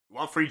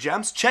Want free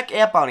gems? Check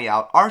Ant Bounty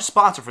out, our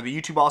sponsor for the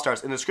YouTube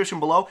All-Stars, in the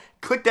description below.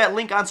 Click that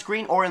link on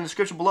screen or in the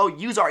description below.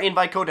 Use our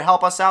invite code to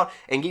help us out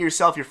and get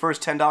yourself your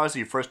first $10 in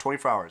your first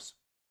 24 hours.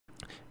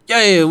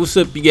 Yeah, what's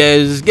up, you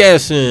guys? It's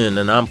Godson,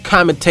 and I'm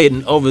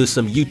commentating over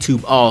some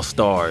YouTube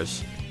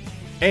All-Stars.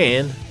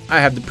 And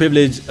I have the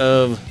privilege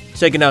of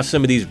checking out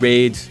some of these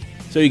raids.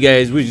 So you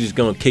guys, we're just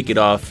gonna kick it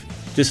off.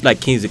 Just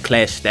like Kings of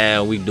Clash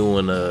style, we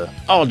doing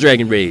all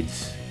dragon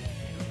raids.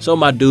 So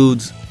my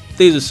dudes,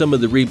 these are some of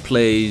the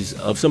replays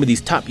of some of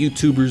these top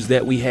YouTubers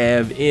that we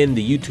have in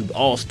the YouTube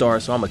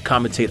All-Stars. So I'm gonna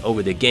commentate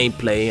over the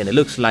gameplay, and it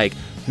looks like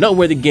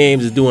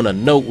NoteworthyGames is doing a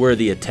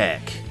noteworthy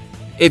attack.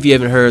 If you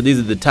haven't heard, these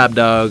are the top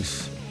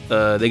dogs.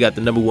 They got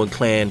the #1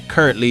 clan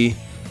currently.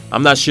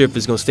 I'm not sure if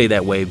it's gonna stay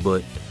that way,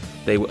 but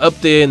they were up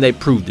there and they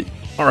proved it.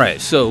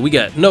 Alright, so we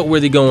got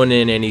Noteworthy going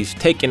in, and he's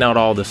taking out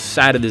all the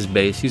side of this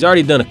base. He's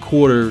already done a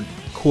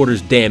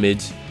quarter's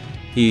damage.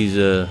 He's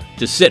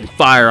just setting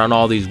fire on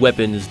all these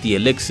weapons, the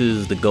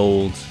elixirs, the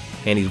golds,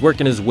 and he's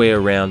working his way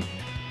around.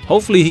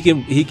 Hopefully he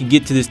can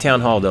get to this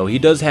town hall though. He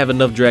does have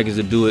enough dragons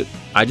to do it.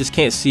 I just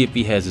can't see if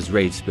he has his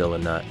raid spell or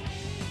not.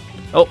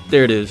 Oh,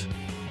 there it is.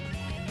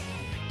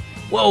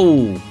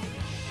 Whoa!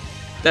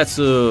 That's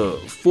a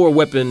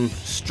 4-weapon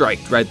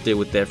strike right there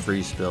with that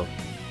freeze spell.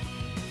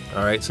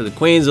 Alright, so the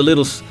queen's a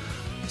little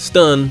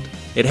stunned.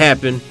 It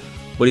happened,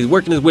 but he's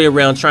working his way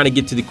around trying to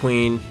get to the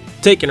queen,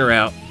 taking her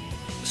out,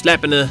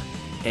 slapping her,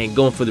 and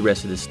going for the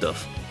rest of this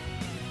stuff.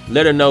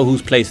 Let her know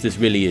whose place this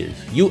really is.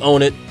 You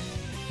own it.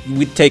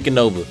 We're taking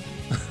over.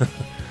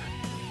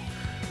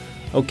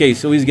 Okay,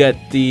 so he's got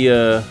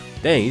the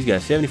dang, he's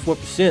got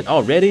 74%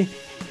 already.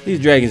 These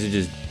dragons are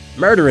just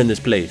murdering this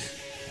place.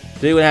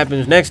 See what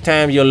happens next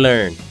time, you'll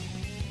learn.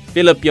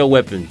 Fill up your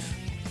weapons,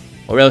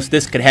 or else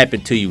this could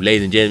happen to you,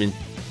 ladies and gentlemen.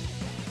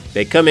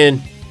 They come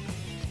in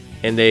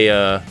and they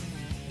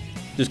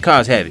just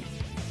cause havoc.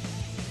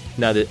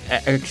 Now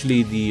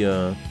actually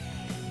the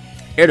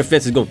air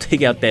defense is gonna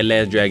take out that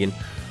last dragon,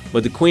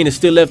 but the queen is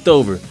still left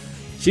over.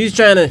 She's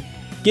trying to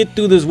get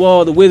through this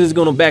wall. The wizard's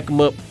gonna back him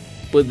up,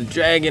 but the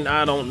dragon,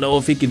 I don't know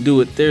if he can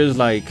do it.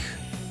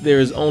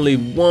 There's only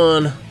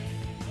one.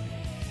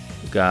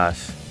 Gosh,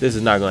 this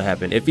is not gonna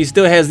happen. If he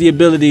still has the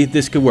ability,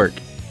 this could work.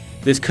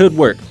 This could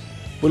work.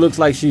 But it looks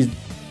like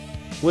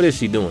what is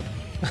she doing?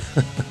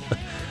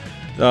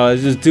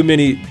 It's just too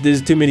many.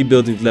 There's too many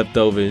buildings left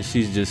over, and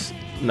she's just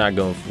not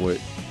going for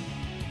it.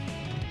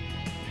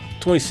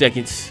 20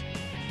 seconds.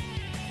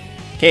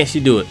 Can she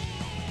do it?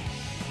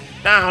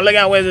 Nah, look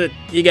out, wizard.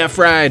 You got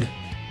fried.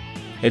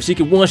 If she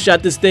could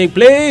one-shot this thing,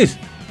 please.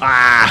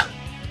 Ah,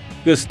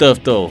 good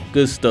stuff though.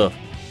 Good stuff.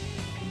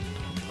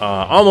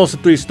 Almost a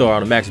 3-star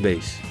on a max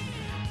base.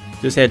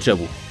 Just had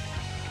trouble.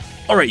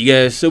 Alright, you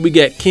guys, so we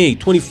got King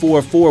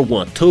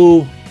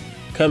 24412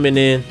 coming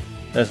in.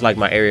 That's like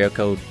my area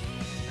code.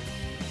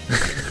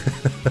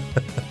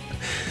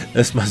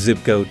 That's my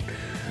zip code.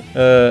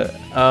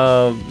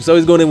 So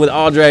he's going in with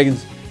all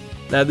dragons.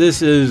 Now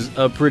this is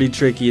a pretty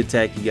tricky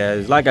attack, you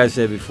guys. Like I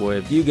said before,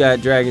 if you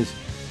got dragons,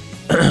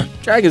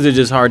 dragons are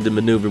just hard to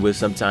maneuver with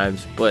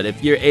sometimes. But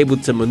if you're able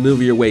to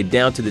maneuver your way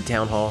down to the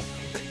town hall,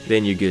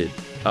 then you're good.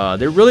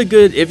 They're really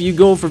good. If you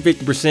go for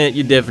 50%,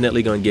 you're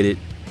definitely gonna get it.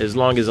 As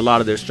long as a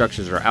lot of their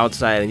structures are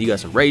outside and you got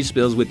some rage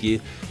spells with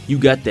you, you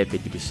got that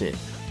 50%.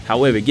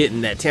 However,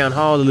 getting that town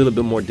hall is a little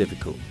bit more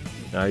difficult.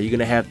 You're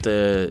gonna have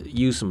to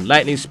use some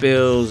lightning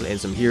spells and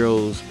some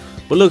heroes.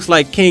 But looks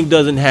like King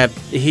doesn't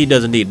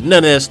need none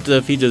of that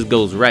stuff. He just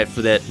goes right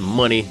for that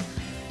money.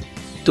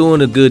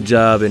 Doing a good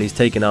job, and he's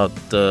taking out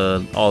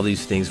all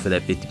these things for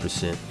that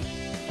 50%.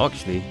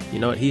 Actually, you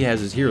know what? He has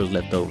his heroes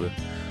left over.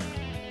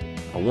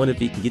 I wonder if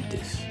he can get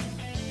this.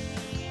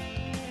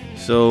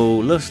 So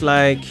looks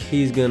like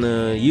he's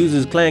gonna use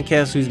his clan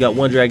castle. He's got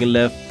 1 dragon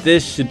left.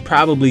 This should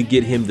probably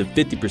get him the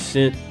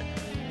 50%.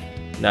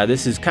 Now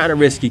this is kind of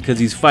risky because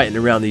he's fighting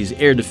around these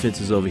air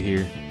defenses over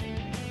here.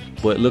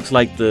 But it looks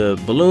like the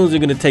balloons are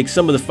gonna take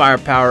some of the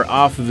firepower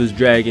off of his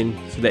dragon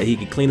so that he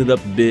can clean it up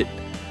a bit.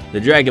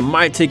 The dragon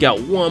might take out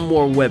 1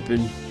 more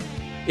weapon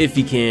if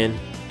he can.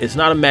 It's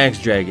not a max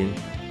dragon,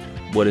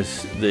 but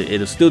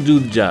it'll still do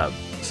the job.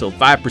 So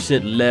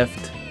 5%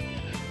 left.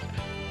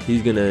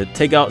 He's gonna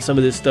take out some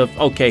of this stuff.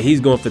 Okay, he's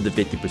going for the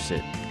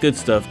 50%. Good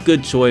stuff,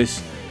 good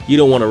choice. You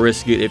don't want to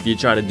risk it if you're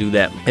trying to do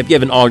that. If you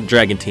have an all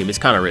dragon team, it's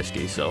kind of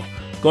risky. So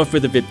going for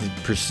the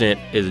 50%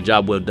 is a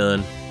job well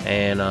done,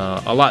 and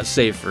a lot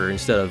safer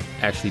instead of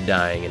actually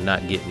dying and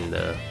not getting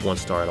the 1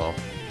 star at all.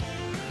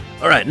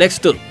 Alright,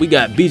 next up we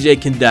got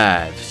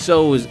BJCanDive.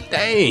 So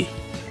dang,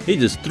 he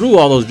just threw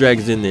all those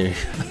dragons in there.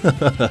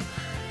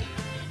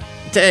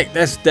 Attack,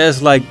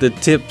 that's like the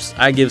tips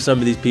I give some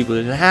of these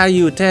people. How do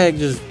you attack?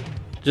 Just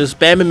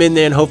spam him in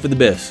there and hope for the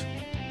best.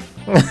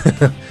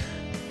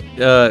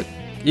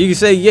 You can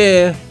say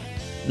yeah,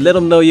 let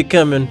them know you're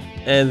coming,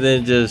 and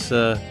then just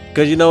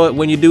because you know what,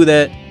 when you do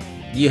that,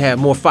 you have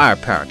more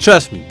firepower.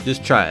 Trust me,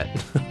 just try it.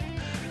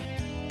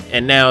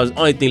 And now the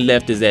only thing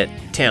left is that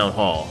town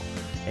hall,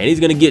 and he's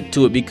gonna get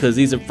to it because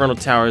these infernal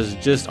towers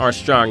just aren't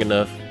strong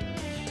enough.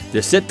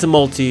 They're set to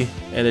multi,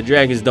 and the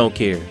dragons don't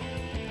care.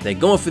 They're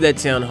going for that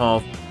Town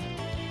Hall.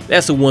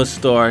 That's a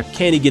 1-star.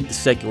 Can he get the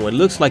second one?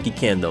 Looks like he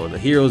can though. The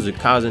heroes are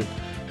causing.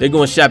 They're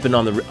going shopping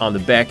on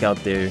the back out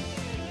there,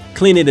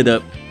 cleaning it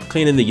up,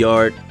 cleaning the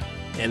yard,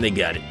 and they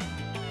got it.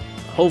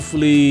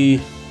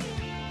 Hopefully,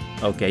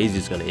 okay, he's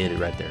just gonna end it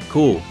right there.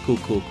 Cool.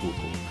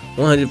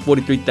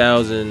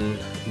 143,000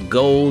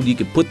 gold. You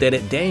can put that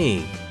at,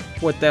 dang,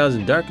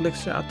 4,000 dark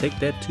elixir. I'll take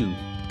that too.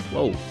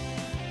 Whoa.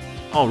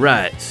 All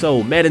right,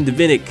 so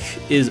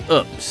MaddenDvinik is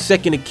up,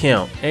 second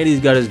account, and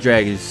he's got his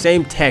dragons.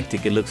 Same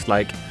tactic, it looks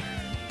like.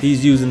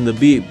 He's using the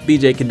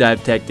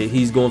BJCanDive tactic.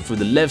 He's going for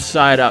the left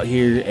side out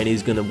here, and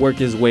he's gonna work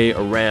his way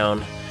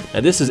around. Now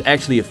this is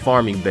actually a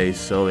farming base,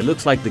 so it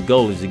looks like the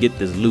goal is to get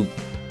this loot.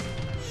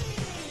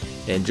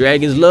 And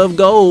dragons love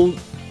gold.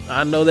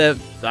 I know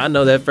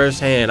that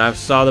firsthand. I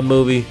saw the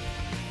movie.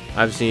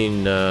 I've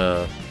seen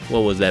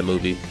what was that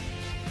movie?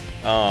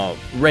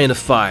 Reign of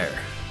Fire.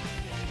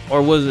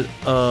 Or was it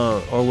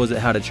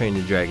How to Train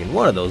the Dragon?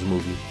 One of those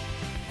movies.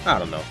 I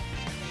don't know.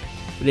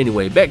 But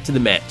anyway, back to the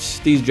match.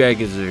 These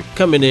dragons are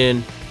coming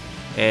in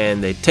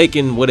and they're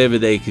taking whatever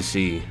they can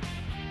see.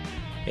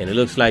 And it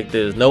looks like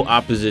there's no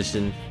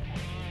opposition,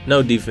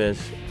 no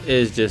defense.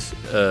 It's just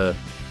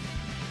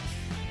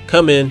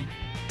come in,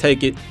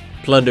 take it,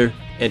 plunder,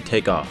 and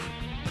take off.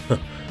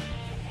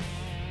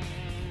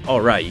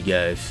 Alright, you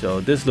guys.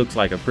 So this looks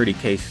like a pretty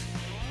case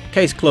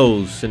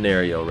closed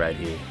scenario right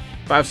here.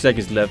 5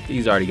 seconds left.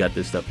 He's already got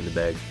this stuff in the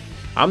bag.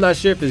 I'm not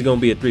sure if it's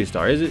gonna be a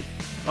 3-star, is it?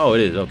 Oh,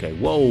 it is. Okay.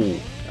 Whoa,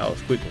 that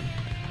was quick one.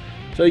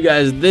 So you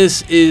guys,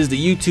 this is the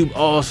YouTube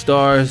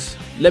All-Stars.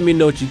 Let me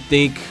know what you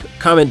think.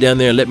 Comment down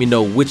there and let me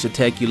know which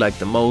attack you like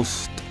the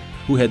most,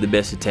 who had the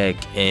best attack,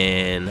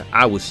 and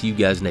I will see you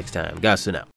guys next time. Godson out.